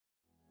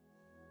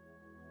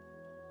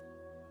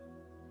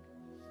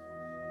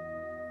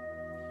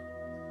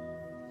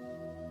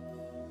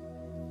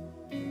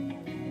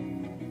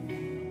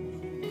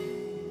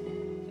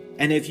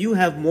And if you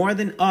have more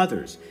than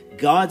others,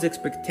 God's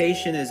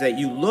expectation is that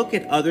you look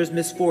at others'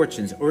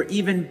 misfortunes or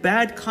even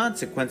bad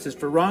consequences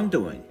for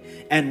wrongdoing,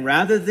 and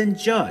rather than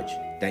judge,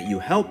 that you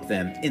help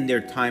them in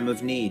their time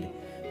of need.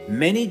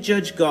 Many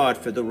judge God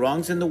for the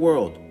wrongs in the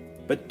world,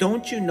 but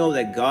don't you know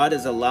that God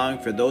is allowing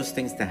for those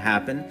things to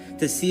happen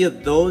to see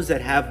if those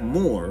that have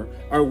more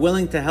are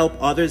willing to help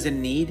others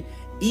in need,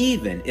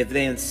 even if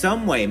they in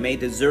some way may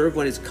deserve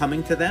what is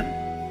coming to them?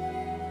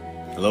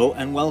 Hello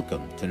and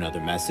welcome to another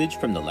message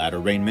from the Latter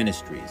Rain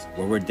Ministries,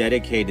 where we're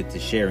dedicated to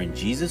sharing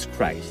Jesus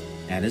Christ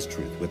and His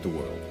truth with the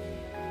world.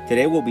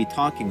 Today we'll be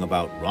talking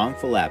about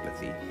wrongful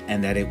apathy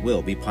and that it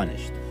will be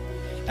punished.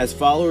 As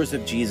followers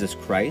of Jesus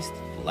Christ,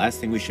 the last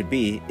thing we should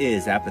be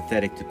is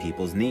apathetic to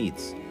people's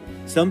needs.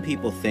 Some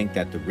people think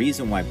that the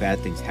reason why bad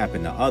things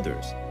happen to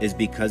others is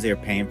because they're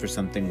paying for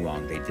something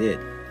wrong they did.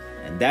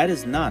 And that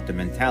is not the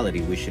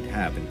mentality we should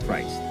have in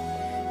Christ.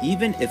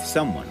 Even if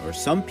someone or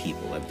some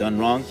people have done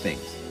wrong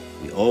things,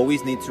 we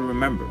always need to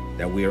remember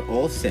that we are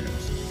all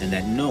sinners and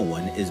that no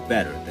one is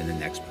better than the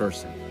next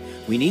person.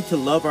 We need to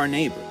love our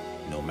neighbor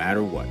no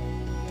matter what.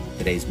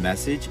 Today's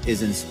message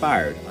is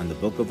inspired on the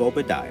book of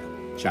Obadiah,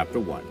 chapter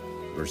 1,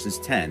 verses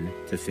 10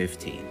 to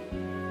 15.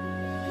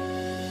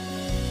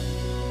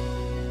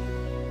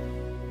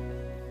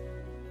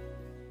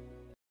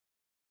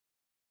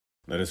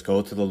 Let us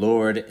go to the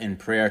Lord in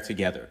prayer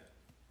together.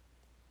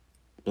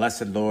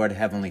 Blessed Lord,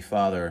 Heavenly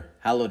Father,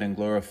 hallowed and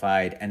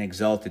glorified and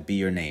exalted be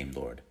your name,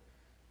 Lord.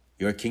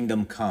 Your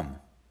kingdom come,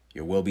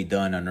 your will be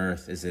done on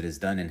earth as it is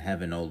done in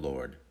heaven, O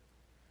Lord.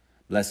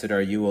 Blessed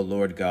are you, O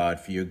Lord God,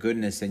 for your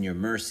goodness and your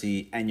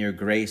mercy and your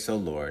grace, O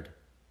Lord,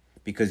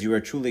 because you are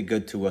truly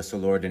good to us, O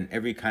Lord, in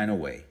every kind of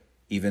way,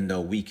 even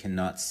though we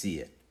cannot see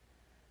it.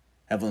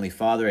 Heavenly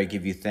Father, I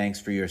give you thanks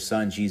for your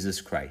Son,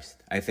 Jesus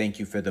Christ. I thank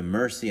you for the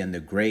mercy and the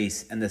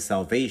grace and the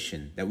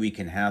salvation that we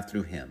can have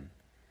through him.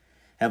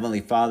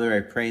 Heavenly Father, I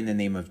pray in the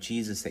name of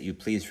Jesus that you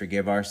please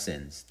forgive our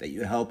sins, that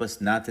you help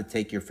us not to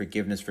take your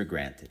forgiveness for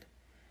granted.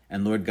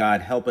 And Lord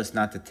God, help us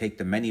not to take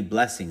the many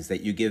blessings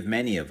that you give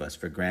many of us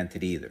for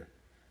granted either.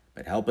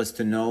 But help us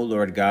to know,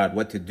 Lord God,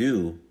 what to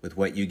do with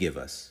what you give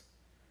us.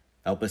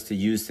 Help us to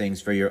use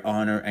things for your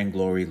honor and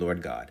glory,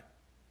 Lord God.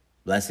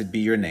 Blessed be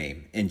your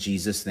name. In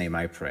Jesus' name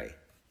I pray.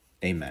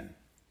 Amen.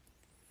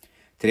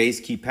 Today's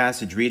key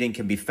passage reading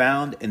can be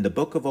found in the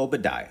book of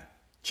Obadiah,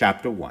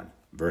 chapter 1,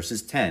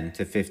 verses 10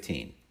 to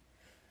 15.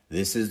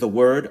 This is the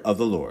word of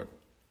the Lord.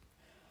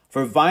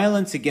 For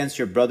violence against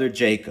your brother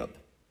Jacob,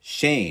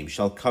 shame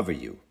shall cover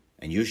you,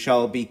 and you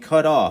shall be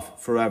cut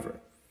off forever.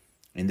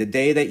 In the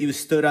day that you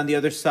stood on the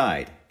other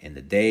side, in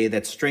the day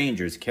that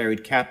strangers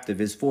carried captive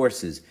his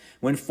forces,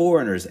 when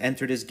foreigners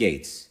entered his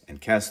gates and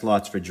cast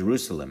lots for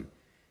Jerusalem,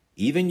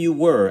 even you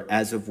were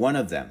as of one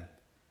of them.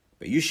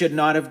 But you should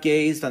not have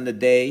gazed on the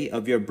day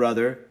of your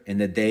brother in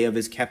the day of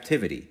his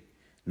captivity,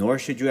 nor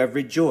should you have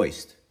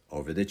rejoiced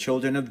over the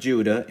children of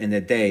Judah in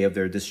the day of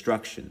their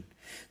destruction,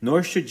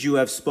 nor should you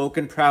have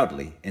spoken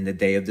proudly in the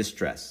day of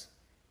distress.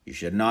 You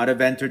should not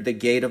have entered the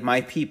gate of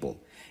my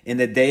people in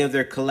the day of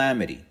their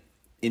calamity.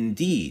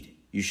 Indeed,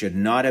 you should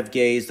not have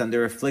gazed on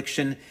their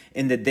affliction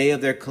in the day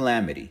of their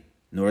calamity,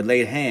 nor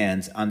laid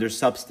hands on their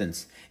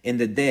substance in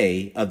the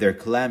day of their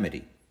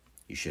calamity.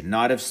 You should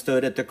not have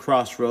stood at the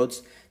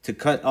crossroads to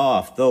cut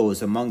off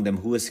those among them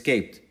who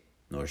escaped,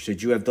 nor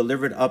should you have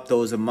delivered up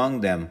those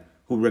among them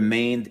who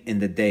remained in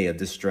the day of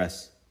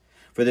distress.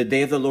 For the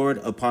day of the Lord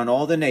upon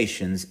all the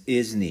nations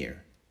is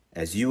near.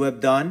 As you have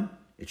done,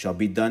 it shall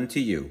be done to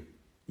you.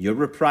 Your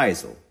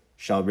reprisal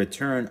shall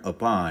return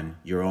upon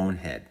your own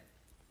head.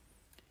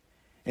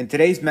 In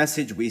today's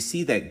message, we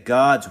see that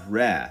God's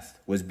wrath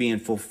was being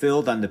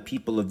fulfilled on the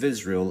people of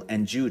Israel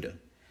and Judah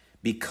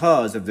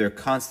because of their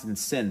constant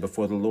sin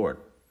before the Lord.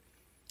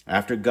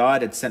 After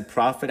God had sent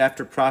prophet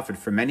after prophet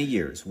for many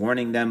years,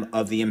 warning them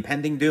of the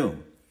impending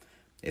doom,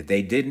 if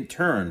they didn't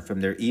turn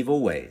from their evil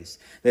ways,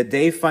 the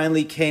day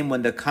finally came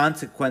when the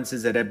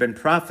consequences that had been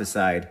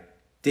prophesied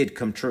did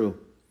come true.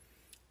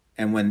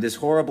 And when this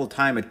horrible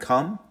time had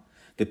come,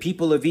 the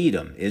people of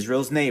Edom,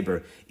 Israel's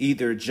neighbor,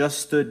 either just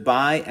stood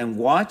by and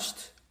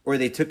watched, or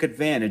they took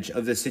advantage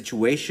of the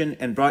situation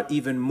and brought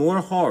even more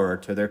horror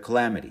to their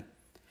calamity.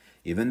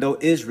 Even though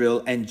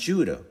Israel and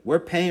Judah were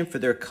paying for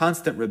their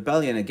constant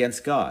rebellion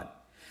against God,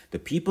 the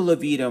people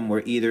of Edom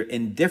were either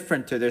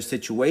indifferent to their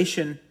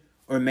situation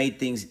or made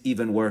things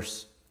even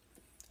worse.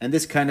 And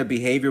this kind of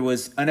behavior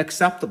was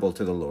unacceptable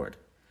to the Lord.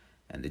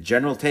 And the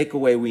general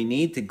takeaway we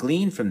need to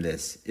glean from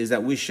this is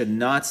that we should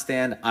not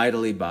stand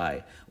idly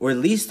by, or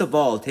least of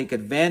all take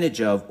advantage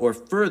of or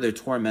further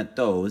torment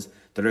those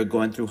that are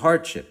going through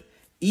hardship,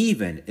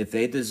 even if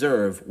they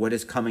deserve what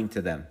is coming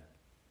to them.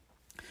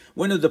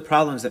 One of the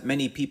problems that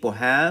many people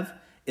have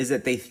is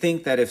that they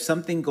think that if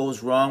something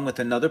goes wrong with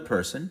another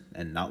person,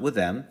 and not with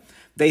them,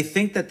 they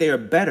think that they are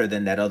better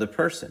than that other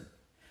person.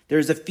 There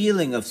is a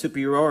feeling of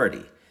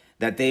superiority,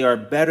 that they are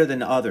better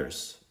than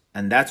others,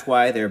 and that's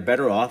why they're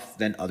better off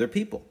than other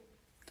people.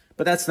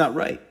 But that's not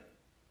right.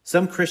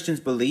 Some Christians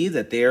believe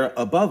that they are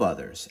above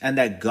others, and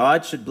that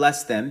God should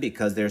bless them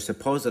because they're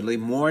supposedly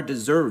more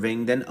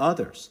deserving than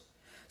others.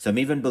 Some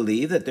even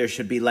believe that there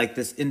should be like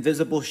this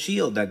invisible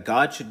shield that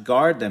God should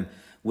guard them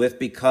with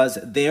because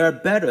they are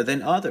better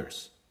than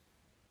others.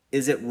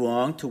 Is it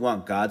wrong to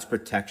want God's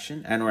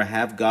protection and or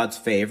have God's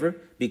favor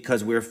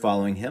because we're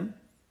following him?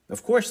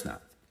 Of course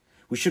not.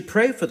 We should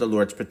pray for the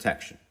Lord's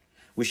protection.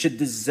 We should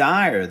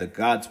desire the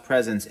God's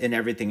presence in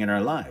everything in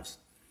our lives.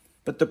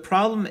 But the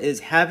problem is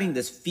having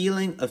this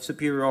feeling of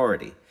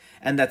superiority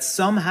and that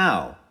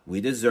somehow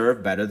we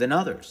deserve better than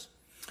others.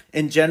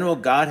 In general,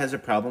 God has a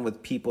problem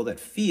with people that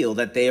feel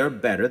that they are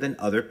better than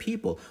other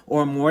people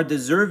or more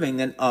deserving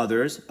than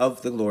others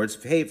of the Lord's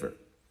favor.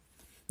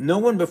 No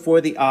one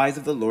before the eyes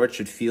of the Lord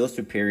should feel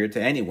superior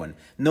to anyone,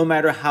 no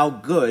matter how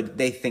good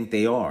they think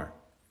they are.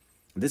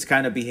 This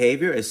kind of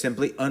behavior is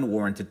simply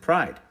unwarranted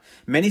pride.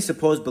 Many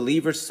supposed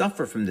believers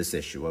suffer from this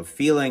issue of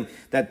feeling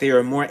that they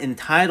are more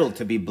entitled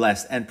to be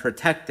blessed and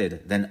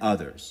protected than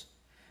others.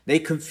 They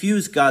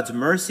confuse God's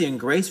mercy and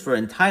grace for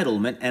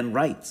entitlement and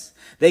rights.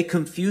 They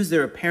confuse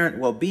their apparent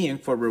well-being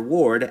for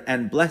reward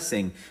and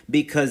blessing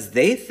because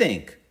they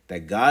think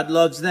that God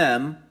loves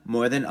them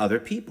more than other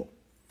people.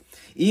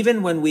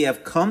 Even when we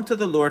have come to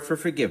the Lord for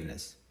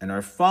forgiveness and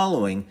are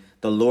following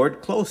the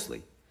Lord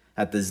closely,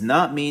 that does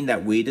not mean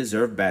that we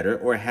deserve better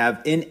or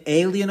have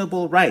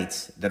inalienable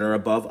rights that are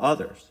above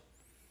others.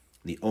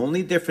 The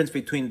only difference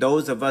between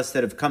those of us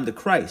that have come to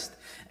Christ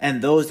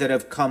and those that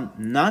have come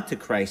not to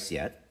Christ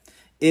yet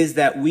is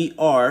that we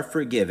are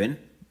forgiven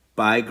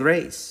by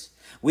grace.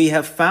 We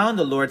have found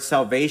the Lord's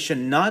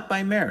salvation not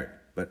by merit,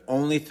 but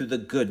only through the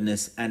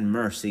goodness and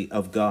mercy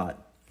of God.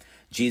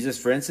 Jesus,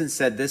 for instance,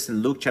 said this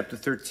in Luke chapter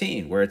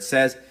 13, where it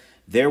says,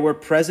 "There were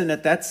present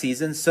at that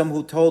season some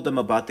who told them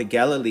about the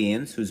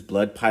Galileans whose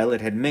blood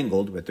Pilate had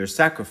mingled with their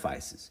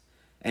sacrifices.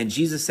 And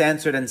Jesus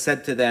answered and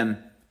said to them,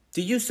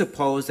 'Do you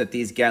suppose that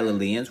these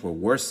Galileans were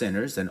worse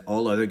sinners than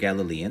all other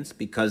Galileans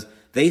because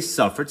they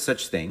suffered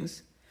such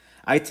things?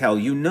 I tell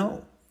you,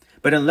 no.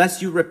 But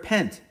unless you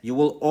repent, you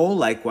will all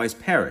likewise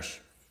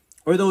perish.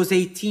 Or those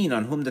 18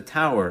 on whom the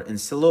tower in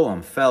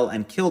Siloam fell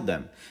and killed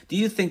them, do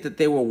you think that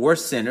they were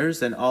worse sinners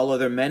than all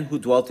other men who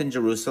dwelt in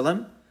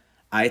Jerusalem?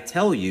 I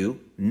tell you,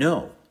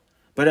 no.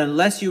 But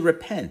unless you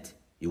repent,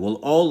 you will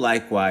all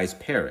likewise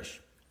perish.'"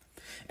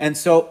 And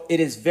so it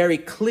is very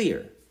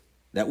clear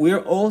that we are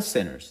all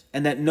sinners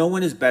and that no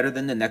one is better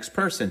than the next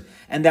person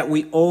and that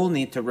we all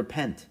need to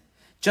repent.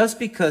 Just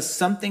because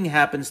something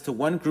happens to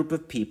one group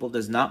of people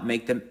does not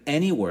make them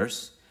any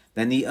worse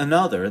than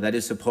another that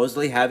is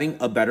supposedly having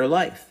a better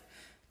life.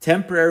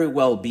 Temporary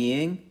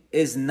well-being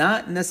is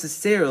not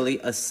necessarily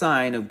a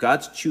sign of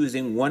God's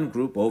choosing one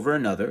group over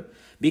another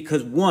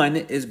because one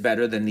is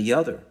better than the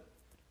other.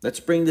 Let's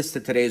bring this to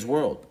today's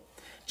world.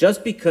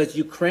 Just because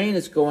Ukraine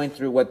is going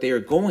through what they are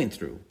going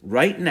through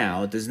right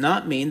now does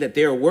not mean that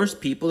they are worse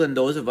people than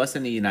those of us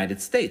in the United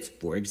States,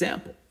 for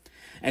example.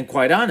 And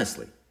quite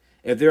honestly,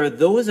 if there are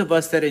those of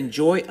us that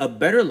enjoy a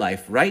better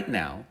life right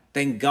now,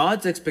 then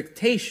God's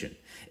expectation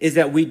is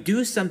that we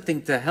do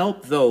something to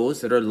help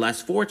those that are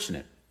less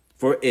fortunate.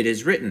 For it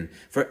is written,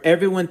 "For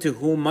everyone to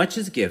whom much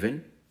is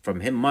given,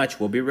 from him much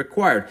will be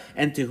required,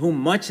 and to whom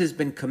much has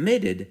been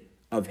committed,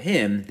 of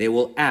him they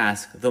will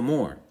ask the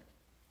more."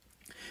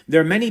 There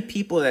are many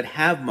people that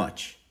have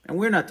much, and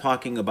we're not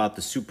talking about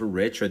the super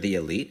rich or the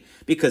elite,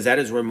 because that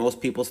is where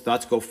most people's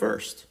thoughts go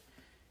first.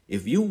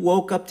 If you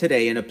woke up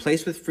today in a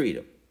place with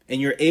freedom, and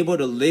you're able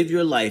to live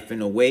your life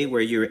in a way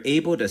where you're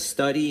able to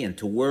study and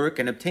to work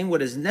and obtain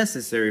what is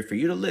necessary for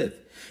you to live,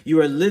 you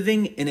are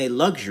living in a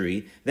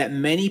luxury that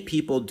many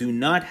people do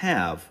not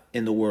have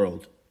in the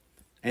world.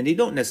 And they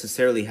don't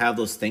necessarily have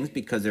those things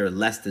because they're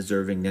less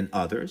deserving than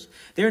others.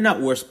 They're not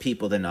worse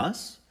people than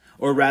us.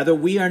 Or rather,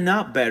 we are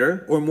not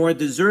better or more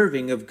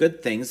deserving of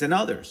good things than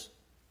others.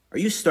 Are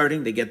you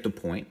starting to get the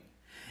point?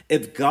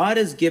 If God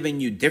has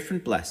given you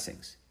different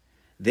blessings,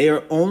 they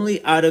are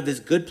only out of his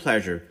good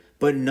pleasure,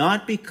 but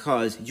not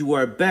because you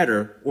are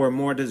better or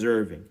more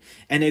deserving.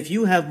 And if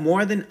you have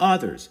more than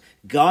others,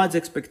 God's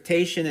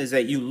expectation is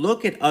that you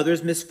look at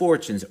others'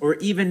 misfortunes or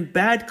even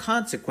bad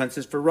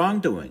consequences for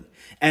wrongdoing,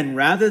 and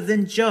rather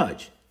than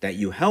judge, that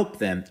you help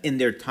them in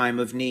their time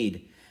of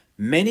need.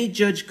 Many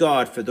judge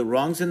God for the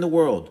wrongs in the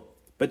world,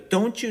 but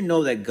don't you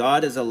know that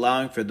God is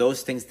allowing for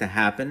those things to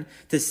happen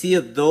to see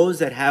if those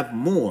that have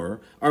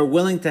more are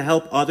willing to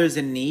help others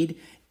in need,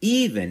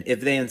 even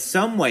if they in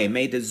some way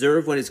may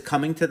deserve what is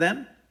coming to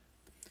them?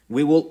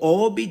 We will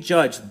all be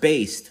judged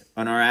based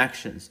on our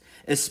actions,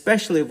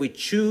 especially if we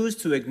choose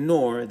to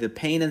ignore the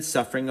pain and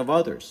suffering of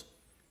others.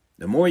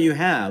 The more you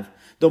have,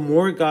 the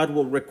more God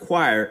will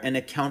require an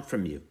account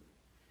from you.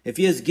 If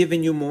he has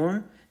given you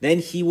more, then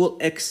he will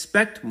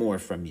expect more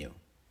from you.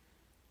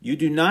 You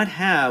do not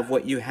have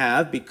what you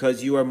have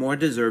because you are more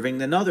deserving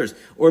than others,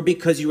 or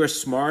because you are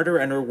smarter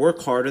and or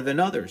work harder than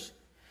others.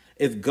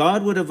 If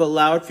God would have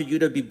allowed for you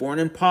to be born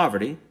in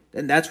poverty,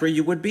 then that's where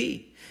you would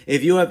be.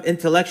 If you have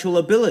intellectual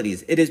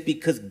abilities, it is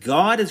because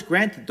God has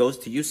granted those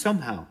to you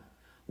somehow.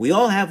 We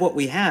all have what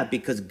we have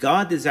because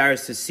God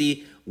desires to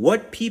see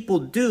what people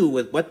do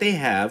with what they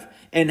have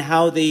and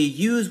how they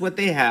use what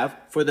they have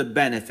for the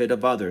benefit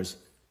of others,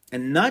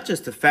 and not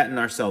just to fatten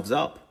ourselves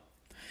up.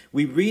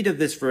 We read of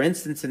this, for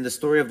instance, in the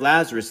story of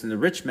Lazarus and the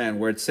rich man,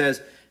 where it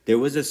says, "There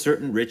was a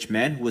certain rich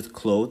man who was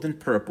clothed in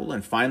purple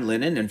and fine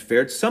linen and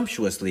fared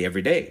sumptuously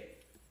every day.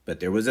 But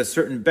there was a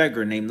certain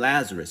beggar named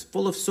Lazarus,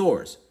 full of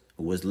sores,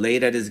 who was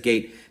laid at his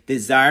gate,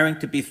 desiring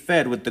to be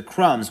fed with the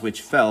crumbs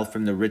which fell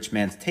from the rich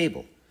man's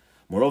table.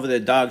 Moreover, the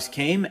dogs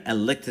came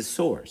and licked his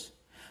sores.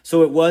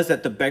 So it was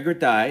that the beggar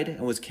died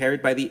and was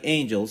carried by the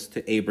angels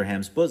to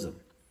Abraham's bosom.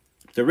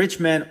 The rich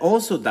man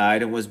also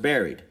died and was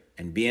buried.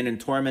 And being in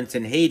torments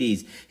in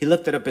Hades, he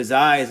lifted up his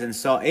eyes and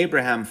saw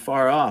Abraham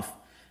far off,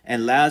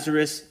 and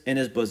Lazarus in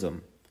his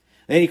bosom.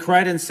 Then he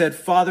cried and said,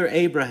 Father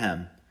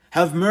Abraham,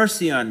 have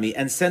mercy on me,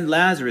 and send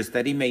Lazarus,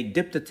 that he may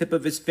dip the tip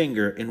of his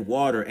finger in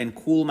water and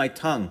cool my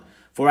tongue,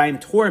 for I am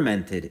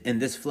tormented in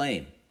this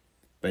flame.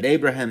 But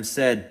Abraham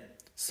said,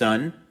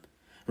 Son,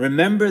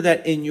 remember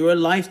that in your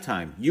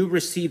lifetime you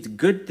received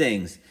good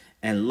things,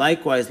 and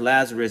likewise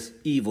Lazarus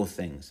evil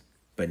things.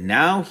 But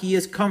now he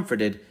is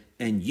comforted,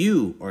 and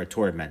you are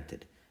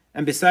tormented.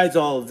 And besides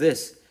all of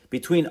this,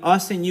 between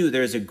us and you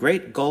there is a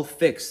great gulf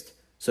fixed,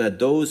 so that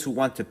those who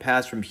want to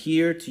pass from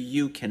here to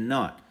you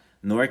cannot,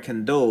 nor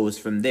can those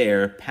from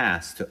there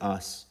pass to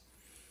us."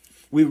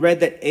 We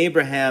read that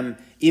Abraham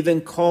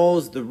even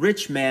calls the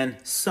rich man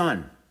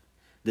son.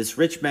 This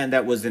rich man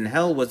that was in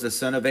hell was the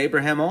son of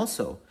Abraham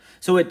also.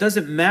 So it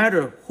doesn't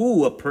matter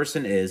who a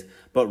person is,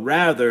 but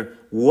rather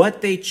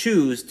what they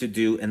choose to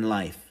do in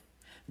life.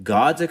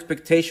 God's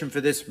expectation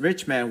for this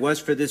rich man was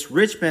for this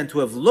rich man to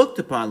have looked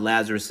upon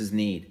Lazarus'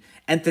 need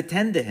and to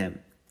tend to him.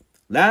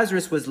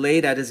 Lazarus was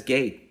laid at his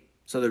gate,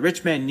 so the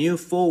rich man knew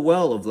full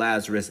well of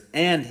Lazarus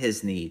and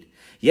his need.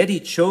 Yet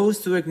he chose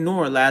to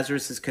ignore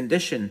Lazarus'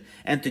 condition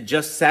and to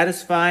just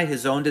satisfy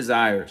his own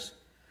desires.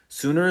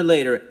 Sooner or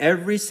later,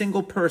 every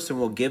single person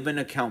will give an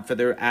account for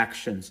their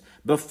actions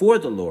before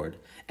the Lord,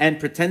 and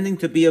pretending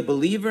to be a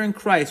believer in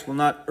Christ will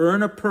not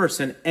earn a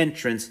person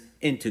entrance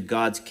into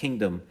God's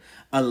kingdom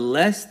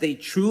unless they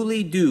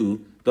truly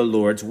do the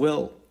Lord's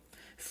will.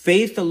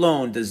 Faith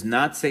alone does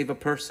not save a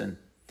person.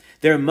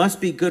 There must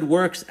be good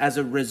works as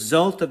a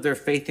result of their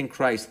faith in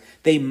Christ.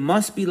 They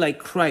must be like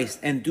Christ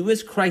and do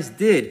as Christ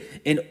did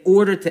in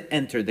order to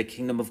enter the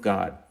kingdom of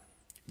God.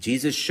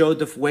 Jesus showed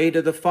the way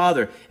to the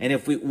Father, and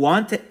if we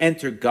want to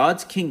enter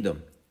God's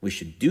kingdom, we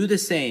should do the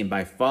same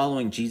by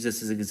following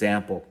Jesus'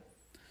 example.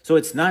 So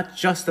it's not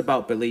just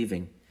about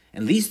believing,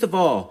 and least of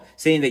all,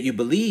 saying that you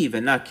believe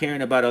and not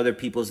caring about other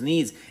people's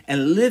needs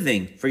and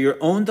living for your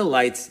own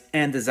delights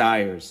and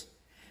desires.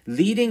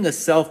 Leading a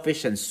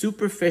selfish and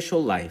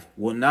superficial life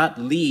will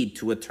not lead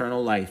to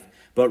eternal life,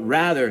 but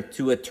rather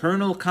to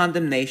eternal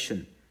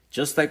condemnation,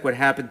 just like what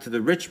happened to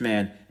the rich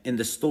man in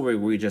the story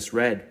we just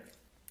read.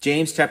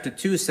 James chapter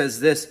 2 says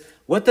this,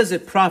 "What does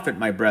it profit,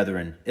 my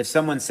brethren, if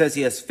someone says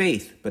he has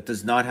faith but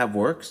does not have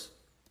works?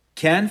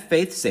 Can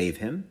faith save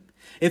him?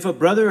 If a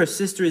brother or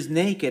sister is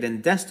naked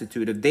and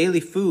destitute of daily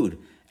food,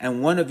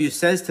 and one of you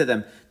says to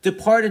them,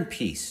 'Depart in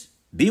peace,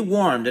 be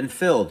warmed and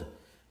filled,'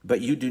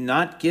 but you do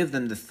not give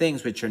them the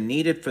things which are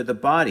needed for the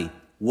body,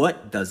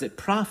 what does it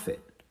profit?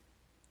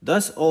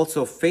 Thus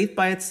also faith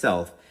by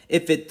itself,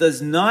 if it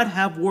does not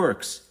have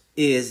works,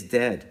 is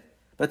dead.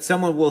 But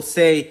someone will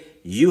say,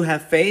 'You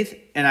have faith,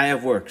 and I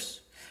have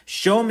works.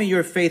 Show me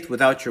your faith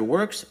without your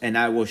works, and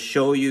I will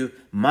show you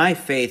my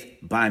faith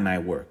by my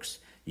works.'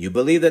 You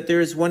believe that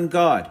there is one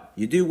God.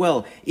 You do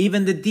well.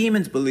 Even the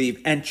demons believe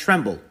and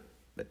tremble.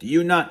 But do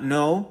you not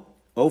know,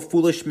 O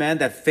foolish man,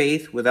 that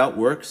faith without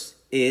works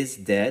is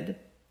dead?"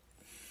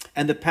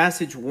 And the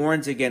passage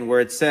warns again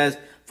where it says,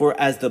 "For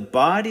as the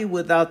body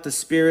without the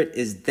spirit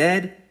is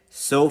dead,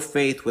 so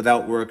faith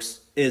without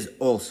works is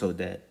also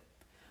dead."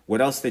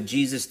 What else did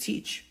Jesus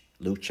teach?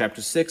 Luke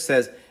chapter 6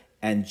 says,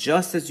 "And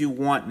just as you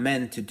want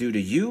men to do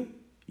to you,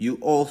 you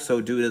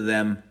also do to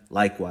them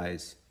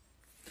likewise."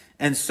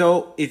 And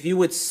so, if you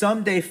would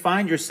someday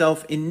find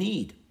yourself in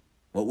need,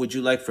 what would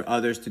you like for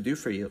others to do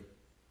for you?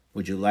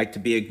 Would you like to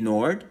be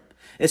ignored,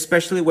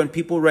 especially when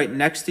people right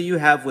next to you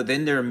have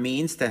within their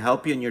means to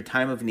help you in your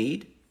time of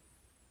need?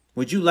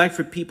 Would you like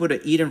for people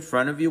to eat in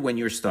front of you when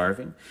you're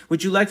starving?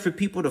 Would you like for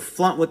people to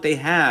flaunt what they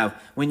have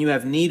when you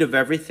have need of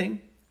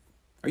everything?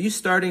 Are you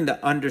starting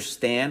to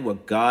understand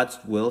what God's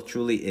will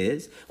truly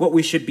is? What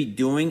we should be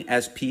doing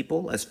as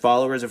people, as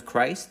followers of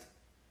Christ?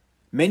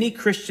 Many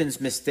Christians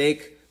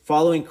mistake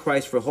following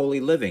Christ for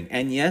holy living.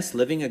 And yes,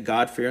 living a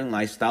God-fearing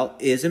lifestyle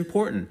is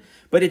important,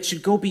 but it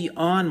should go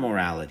beyond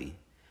morality.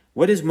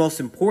 What is most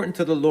important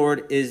to the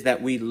Lord is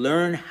that we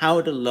learn how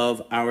to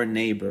love our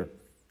neighbor.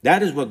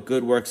 That is what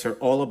good works are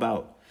all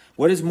about.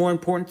 What is more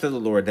important to the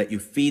Lord, that you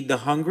feed the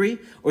hungry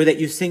or that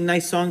you sing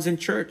nice songs in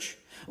church?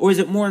 Or is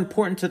it more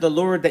important to the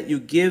Lord that you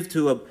give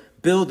to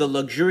build a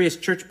luxurious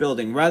church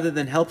building rather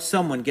than help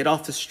someone get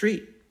off the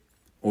street?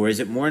 Or is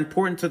it more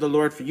important to the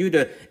Lord for you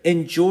to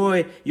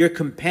enjoy your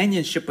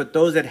companionship with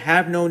those that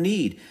have no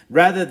need,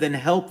 rather than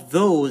help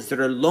those that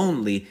are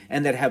lonely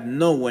and that have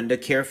no one to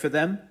care for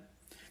them?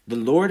 The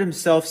Lord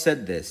himself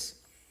said this,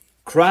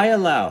 "Cry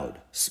aloud,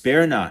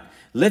 spare not,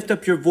 lift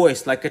up your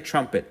voice like a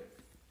trumpet.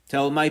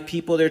 Tell my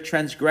people their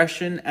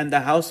transgression and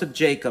the house of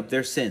Jacob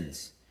their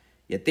sins.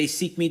 Yet they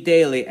seek me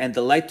daily and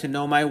delight to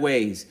know my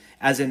ways,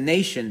 as a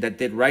nation that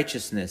did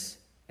righteousness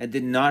and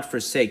did not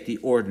forsake the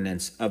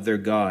ordinance of their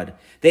God.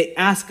 They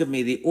ask of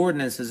me the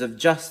ordinances of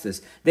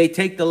justice. They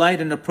take delight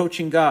in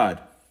approaching God.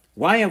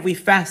 Why have we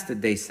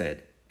fasted, they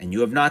said, and you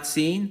have not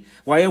seen?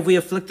 Why have we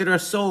afflicted our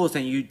souls,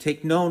 and you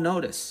take no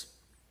notice?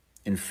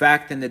 In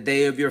fact, in the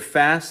day of your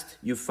fast,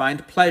 you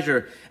find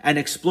pleasure and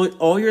exploit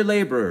all your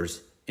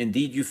laborers.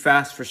 Indeed, you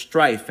fast for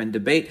strife and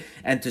debate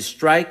and to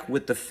strike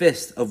with the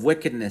fist of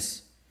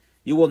wickedness.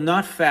 You will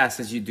not fast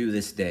as you do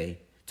this day,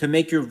 to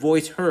make your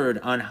voice heard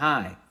on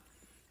high.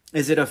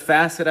 Is it a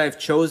fast that I have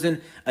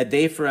chosen, a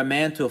day for a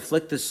man to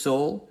afflict his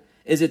soul?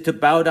 Is it to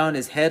bow down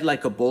his head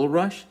like a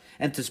bulrush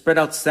and to spread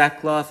out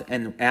sackcloth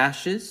and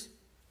ashes?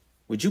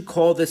 Would you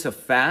call this a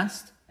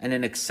fast and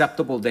an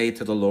acceptable day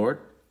to the Lord?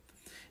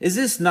 Is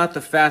this not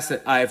the fast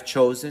that I have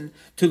chosen,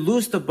 to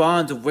loose the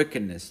bonds of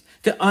wickedness,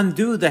 to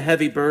undo the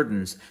heavy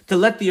burdens, to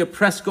let the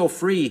oppressed go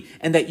free,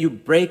 and that you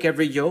break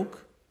every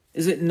yoke?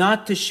 Is it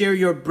not to share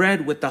your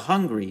bread with the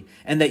hungry,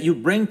 and that you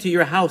bring to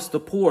your house the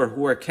poor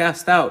who are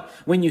cast out,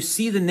 when you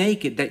see the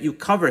naked, that you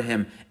cover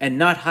him, and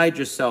not hide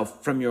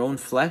yourself from your own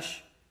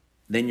flesh?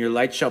 Then your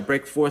light shall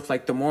break forth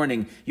like the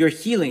morning, your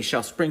healing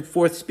shall spring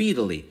forth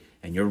speedily,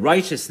 and your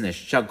righteousness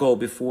shall go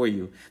before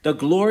you. The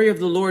glory of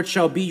the Lord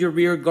shall be your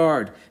rear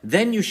guard.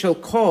 Then you shall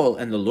call,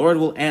 and the Lord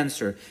will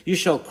answer. You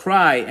shall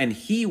cry, and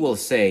he will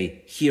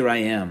say, Here I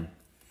am.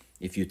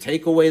 If you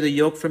take away the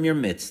yoke from your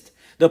midst,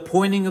 the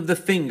pointing of the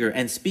finger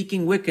and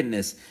speaking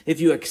wickedness,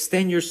 if you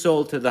extend your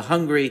soul to the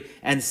hungry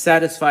and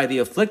satisfy the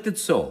afflicted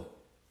soul,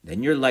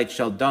 then your light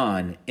shall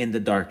dawn in the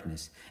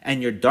darkness,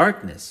 and your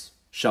darkness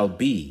shall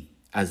be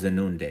as the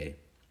noonday.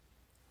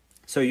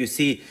 So you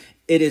see,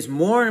 it is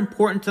more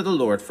important to the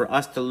Lord for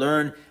us to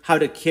learn how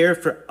to care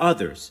for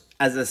others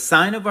as a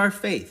sign of our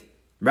faith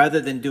rather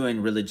than doing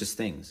religious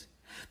things.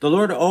 The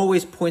Lord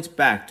always points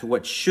back to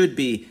what should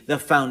be the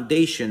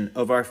foundation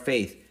of our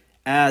faith,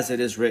 as it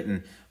is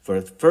written, For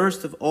the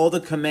first of all the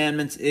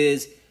commandments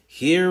is,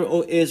 Hear,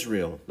 O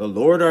Israel, the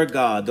Lord our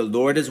God, the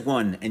Lord is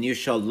one, and you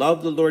shall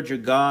love the Lord your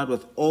God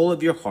with all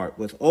of your heart,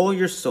 with all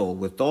your soul,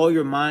 with all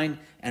your mind,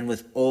 and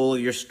with all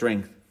your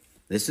strength.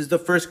 This is the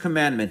first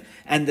commandment,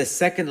 and the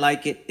second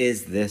like it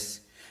is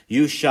this: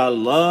 you shall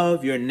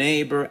love your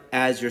neighbor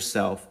as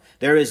yourself.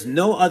 There is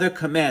no other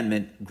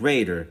commandment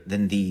greater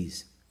than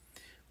these.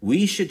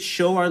 We should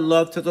show our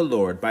love to the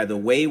Lord by the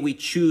way we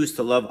choose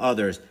to love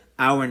others,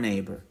 our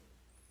neighbor.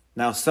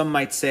 Now, some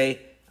might say,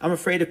 I'm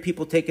afraid of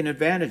people taking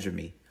advantage of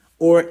me,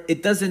 or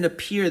it doesn't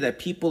appear that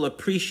people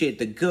appreciate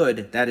the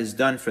good that is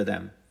done for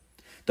them.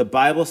 The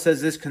Bible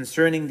says this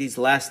concerning these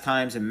last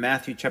times in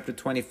Matthew chapter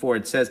 24.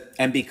 It says,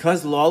 And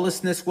because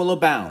lawlessness will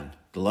abound,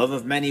 the love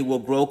of many will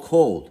grow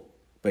cold,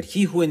 but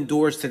he who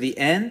endures to the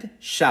end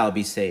shall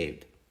be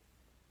saved.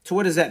 So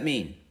what does that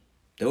mean?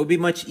 There will be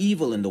much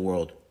evil in the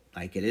world,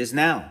 like it is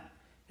now.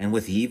 And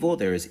with evil,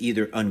 there is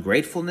either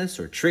ungratefulness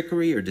or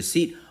trickery or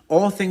deceit,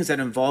 all things that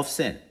involve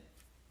sin.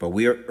 But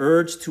we are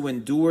urged to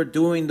endure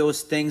doing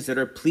those things that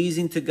are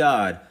pleasing to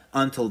God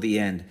until the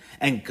end.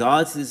 And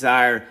God's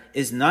desire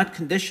is not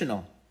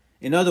conditional.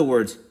 In other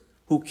words,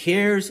 who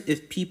cares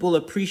if people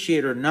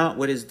appreciate or not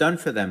what is done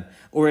for them,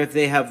 or if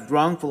they have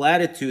wrongful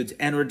attitudes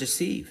and or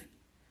deceive?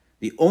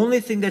 The only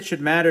thing that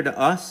should matter to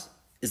us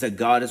is that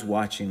God is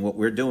watching what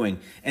we're doing,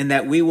 and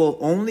that we will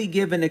only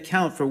give an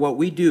account for what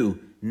we do,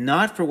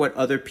 not for what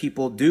other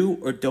people do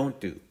or don't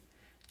do.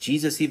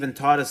 Jesus even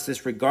taught us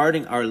this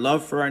regarding our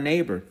love for our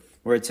neighbor,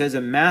 where it says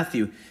in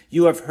Matthew,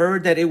 You have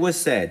heard that it was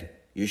said,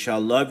 You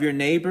shall love your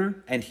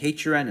neighbor and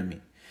hate your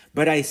enemy.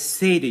 But I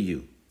say to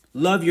you,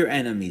 love your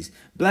enemies,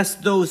 bless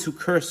those who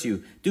curse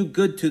you, do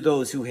good to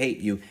those who hate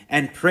you,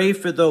 and pray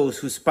for those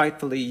who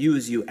spitefully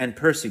use you and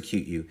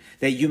persecute you,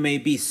 that you may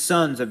be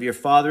sons of your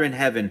Father in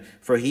heaven,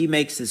 for he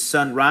makes his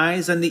sun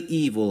rise on the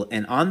evil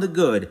and on the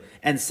good,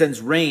 and sends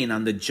rain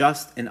on the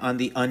just and on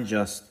the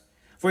unjust.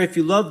 For if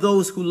you love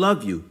those who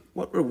love you,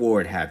 what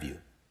reward have you?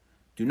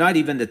 Do not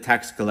even the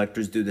tax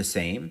collectors do the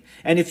same?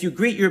 And if you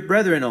greet your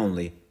brethren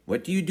only,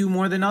 what do you do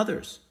more than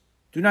others?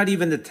 Do not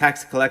even the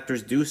tax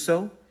collectors do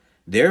so?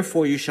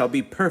 Therefore you shall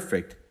be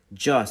perfect,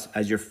 just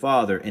as your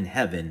Father in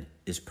heaven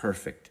is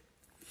perfect.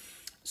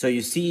 So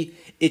you see,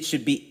 it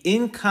should be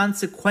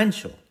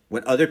inconsequential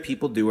what other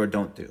people do or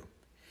don't do.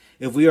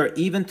 If we are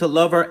even to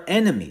love our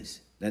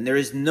enemies, then there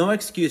is no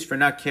excuse for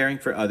not caring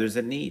for others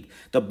in need.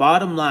 The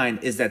bottom line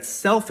is that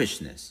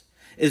selfishness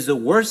is the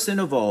worst sin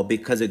of all,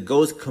 because it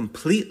goes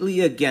completely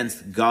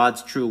against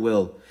God's true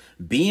will.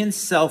 Being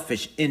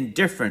selfish,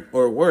 indifferent,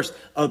 or worse,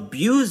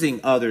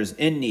 abusing others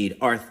in need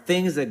are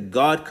things that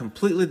God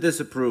completely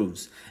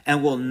disapproves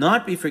and will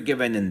not be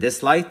forgiven in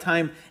this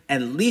lifetime,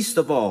 and least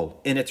of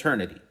all in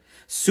eternity.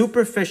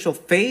 Superficial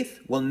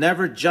faith will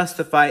never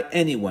justify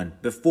anyone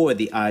before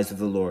the eyes of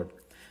the Lord.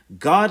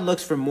 God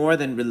looks for more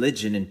than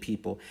religion in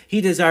people.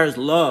 He desires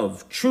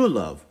love, true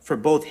love, for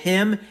both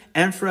him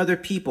and for other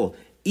people,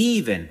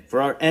 even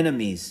for our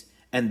enemies.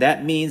 And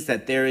that means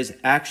that there is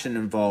action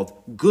involved,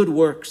 good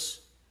works.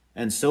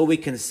 And so we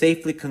can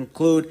safely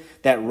conclude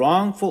that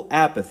wrongful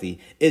apathy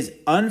is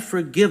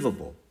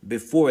unforgivable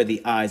before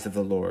the eyes of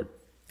the Lord.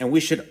 And we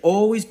should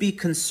always be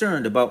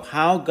concerned about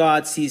how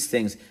God sees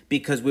things,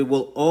 because we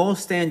will all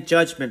stand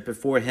judgment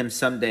before him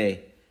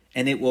someday,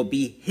 and it will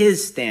be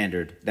his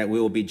standard that we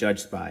will be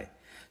judged by.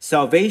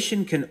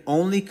 Salvation can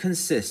only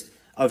consist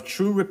of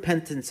true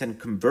repentance and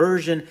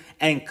conversion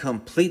and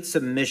complete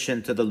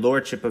submission to the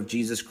lordship of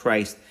Jesus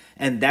Christ,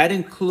 and that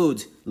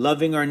includes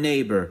loving our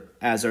neighbor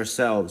as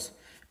ourselves.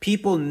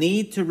 People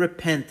need to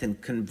repent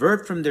and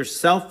convert from their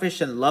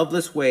selfish and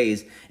loveless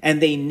ways,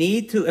 and they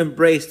need to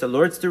embrace the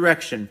Lord's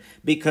direction,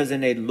 because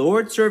in a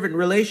Lord-servant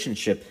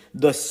relationship,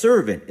 the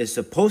servant is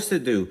supposed to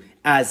do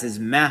as his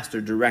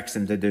master directs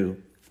him to do.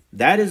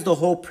 That is the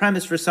whole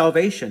premise for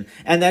salvation,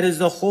 and that is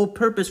the whole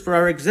purpose for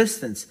our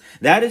existence.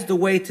 That is the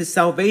way to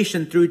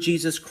salvation through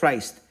Jesus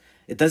Christ.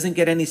 It doesn't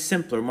get any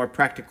simpler, more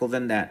practical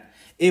than that.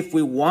 If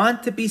we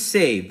want to be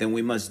saved, then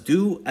we must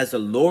do as the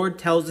Lord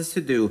tells us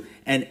to do,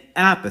 and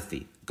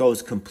apathy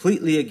goes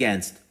completely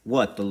against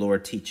what the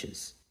Lord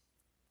teaches.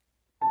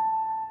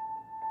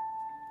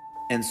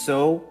 And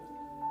so,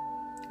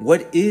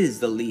 what is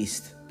the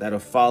least that a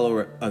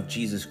follower of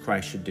Jesus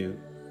Christ should do?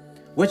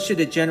 What should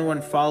a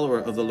genuine follower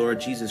of the Lord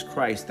Jesus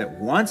Christ that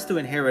wants to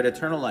inherit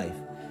eternal life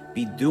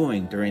be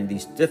doing during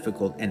these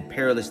difficult and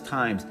perilous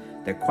times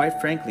that,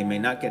 quite frankly, may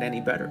not get any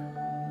better?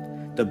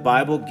 The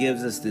Bible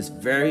gives us this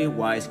very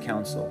wise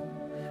counsel.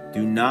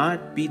 Do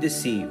not be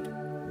deceived.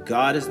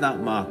 God is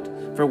not mocked.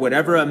 For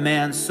whatever a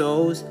man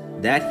sows,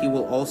 that he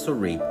will also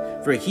reap.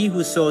 For he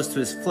who sows to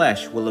his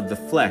flesh will of the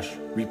flesh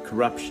reap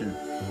corruption.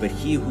 But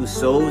he who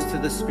sows to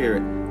the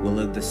Spirit will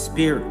of the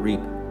Spirit reap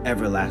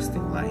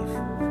everlasting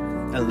life.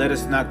 And let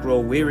us not grow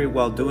weary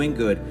while doing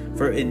good,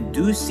 for in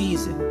due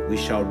season we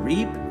shall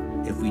reap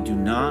if we do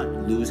not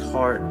lose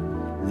heart.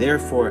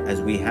 Therefore,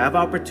 as we have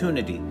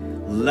opportunity,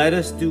 let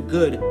us do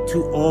good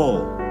to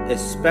all,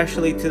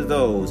 especially to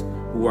those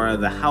who are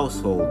of the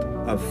household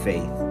of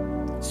faith.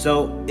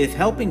 So, if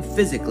helping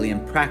physically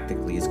and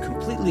practically is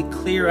completely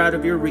clear out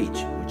of your reach,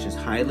 which is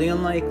highly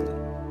unlikely,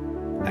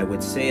 I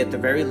would say at the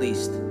very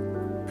least,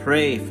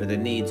 pray for the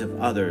needs of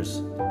others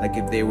like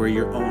if they were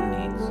your own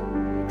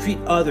needs. Treat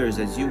others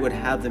as you would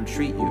have them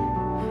treat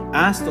you.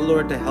 Ask the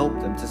Lord to help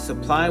them, to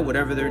supply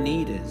whatever their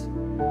need is.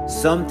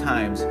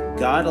 Sometimes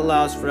God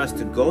allows for us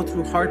to go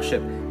through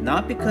hardship,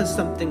 not because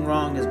something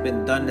wrong has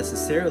been done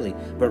necessarily,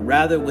 but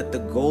rather with the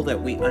goal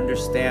that we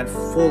understand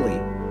fully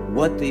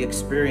what the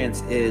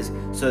experience is,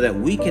 so that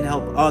we can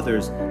help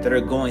others that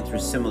are going through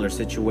similar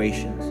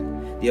situations.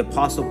 The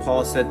Apostle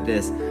Paul said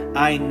this,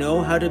 I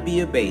know how to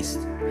be abased,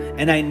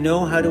 and I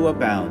know how to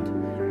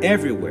abound.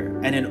 Everywhere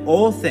and in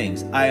all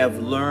things I have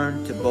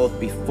learned to both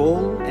be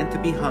full and to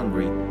be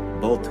hungry,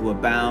 both to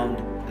abound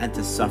and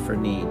to suffer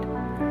need.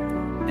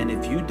 And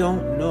if you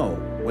don't know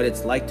what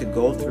it's like to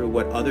go through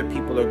what other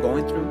people are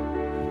going through,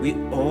 we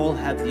all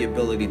have the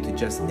ability to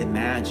just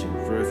imagine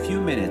for a few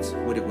minutes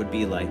what it would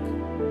be like.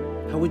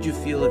 How would you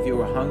feel if you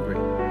were hungry,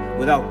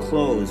 without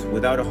clothes,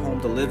 without a home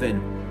to live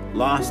in,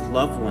 lost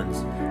loved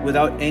ones,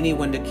 without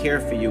anyone to care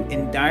for you,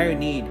 in dire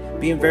need,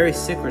 being very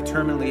sick or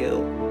terminally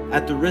ill,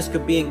 at the risk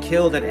of being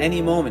killed at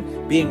any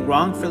moment, being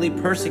wrongfully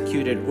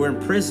persecuted or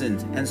imprisoned,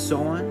 and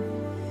so on?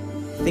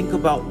 Think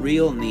about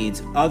real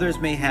needs others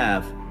may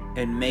have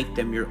and make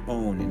them your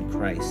own in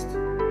Christ.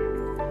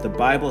 The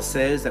Bible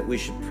says that we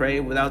should pray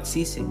without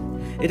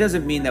ceasing. It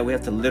doesn't mean that we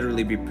have to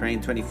literally be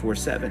praying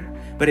 24/7,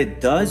 but it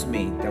does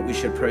mean that we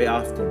should pray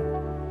often.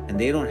 And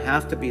they don't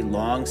have to be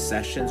long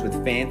sessions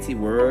with fancy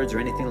words or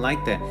anything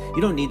like that.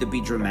 You don't need to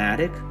be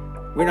dramatic.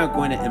 We're not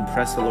going to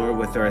impress the Lord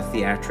with our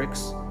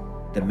theatrics.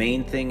 The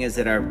main thing is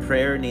that our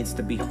prayer needs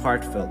to be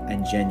heartfelt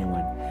and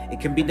genuine. It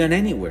can be done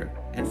anywhere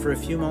and for a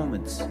few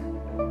moments.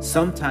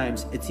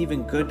 Sometimes it's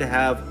even good to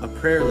have a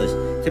prayer list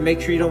to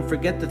make sure you don't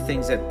forget the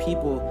things that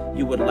people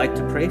you would like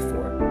to pray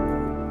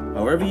for.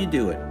 However you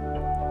do it,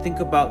 think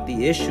about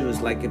the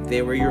issues like if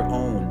they were your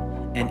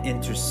own and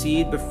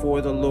intercede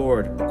before the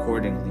Lord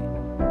accordingly.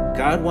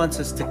 God wants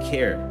us to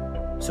care,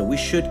 so we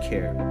should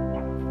care.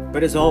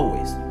 But as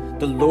always,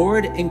 the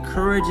Lord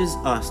encourages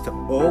us to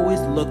always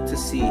look to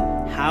see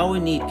how a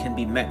need can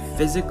be met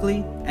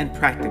physically and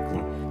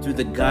practically through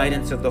the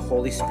guidance of the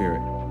Holy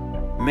Spirit.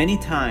 Many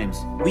times,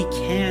 we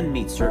can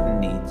meet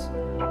certain needs,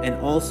 and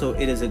also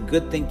it is a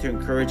good thing to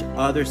encourage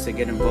others to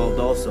get involved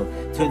also,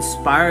 to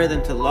inspire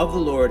them to love the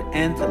Lord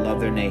and to love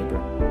their neighbor.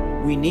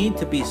 We need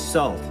to be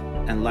salt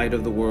and light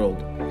of the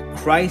world.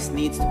 Christ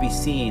needs to be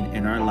seen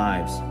in our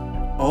lives.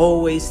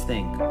 Always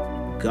think,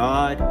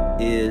 God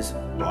is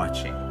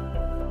watching.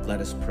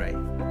 Let us pray.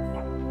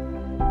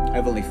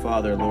 Heavenly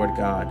Father, Lord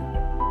God,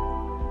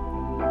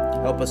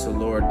 help us, O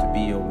Lord, to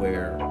be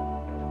aware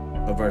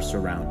of our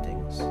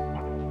surroundings.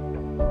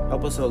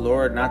 Help us, O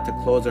Lord, not to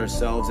close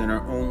ourselves in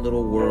our own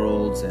little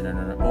worlds and in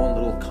our own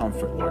little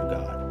comfort, Lord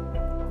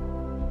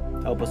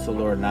God. Help us, O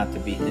Lord, not to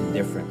be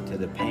indifferent to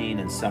the pain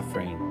and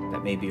suffering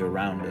that may be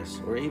around us,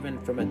 or even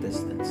from a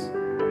distance.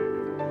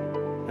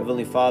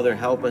 Heavenly Father,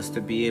 help us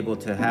to be able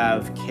to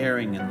have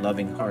caring and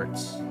loving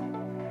hearts.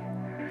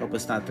 Help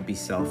us not to be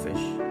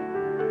selfish.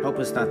 Help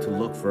us not to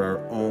look for our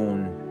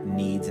own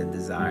needs and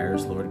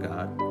desires, Lord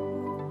God,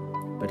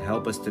 but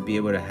help us to be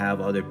able to have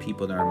other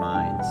people in our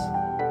minds.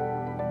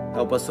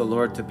 Help us, O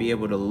Lord, to be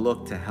able to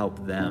look to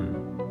help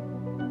them.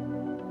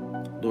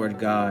 Lord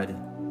God,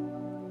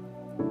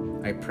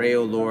 I pray,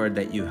 O Lord,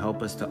 that you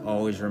help us to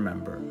always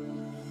remember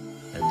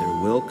that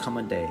there will come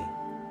a day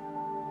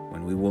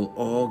when we will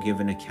all give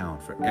an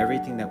account for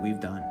everything that we've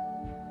done.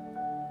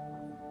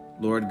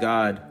 Lord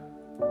God,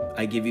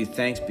 I give you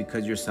thanks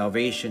because your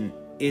salvation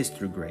is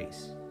through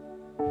grace.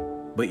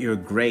 But your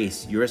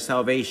grace, your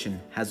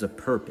salvation has a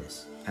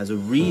purpose, has a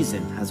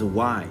reason, has a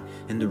why.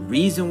 And the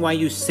reason why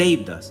you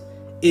saved us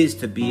is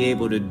to be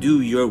able to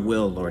do your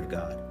will, Lord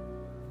God.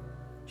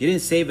 You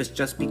didn't save us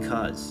just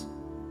because.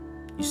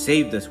 You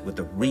saved us with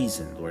a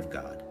reason, Lord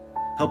God.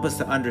 Help us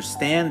to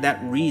understand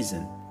that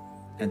reason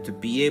and to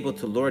be able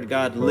to, Lord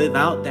God, live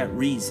out that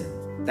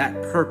reason, that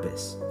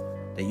purpose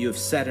that you have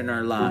set in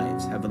our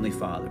lives, Heavenly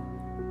Father.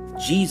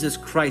 Jesus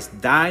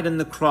Christ died on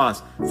the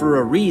cross for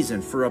a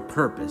reason, for a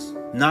purpose,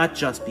 not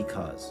just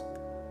because.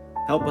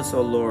 Help us,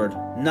 O Lord,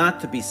 not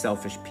to be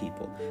selfish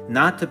people,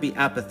 not to be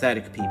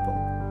apathetic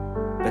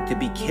people, but to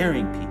be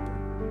caring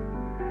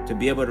people, to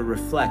be able to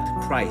reflect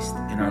Christ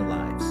in our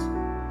lives,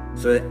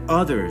 so that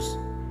others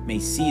may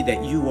see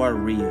that you are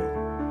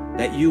real,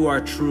 that you are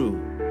true,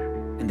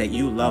 and that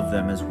you love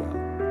them as well.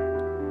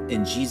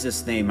 In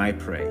Jesus' name I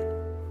pray.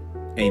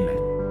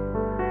 Amen.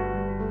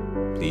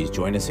 Please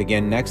join us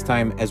again next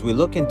time as we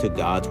look into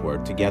God's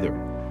Word together.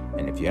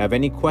 And if you have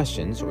any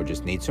questions or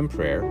just need some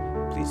prayer,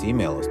 please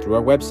email us through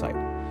our website.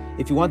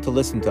 If you want to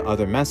listen to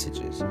other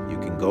messages, you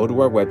can go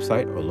to our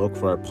website or look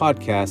for our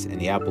podcast in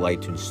the Apple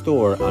iTunes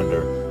Store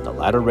under The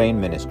Latter Rain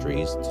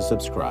Ministries to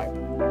subscribe.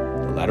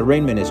 The Latter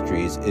Rain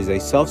Ministries is a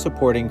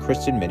self-supporting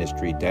Christian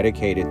ministry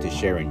dedicated to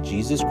sharing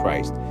Jesus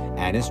Christ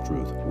and His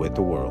truth with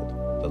the world.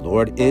 The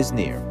Lord is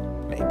near.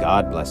 May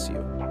God bless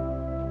you.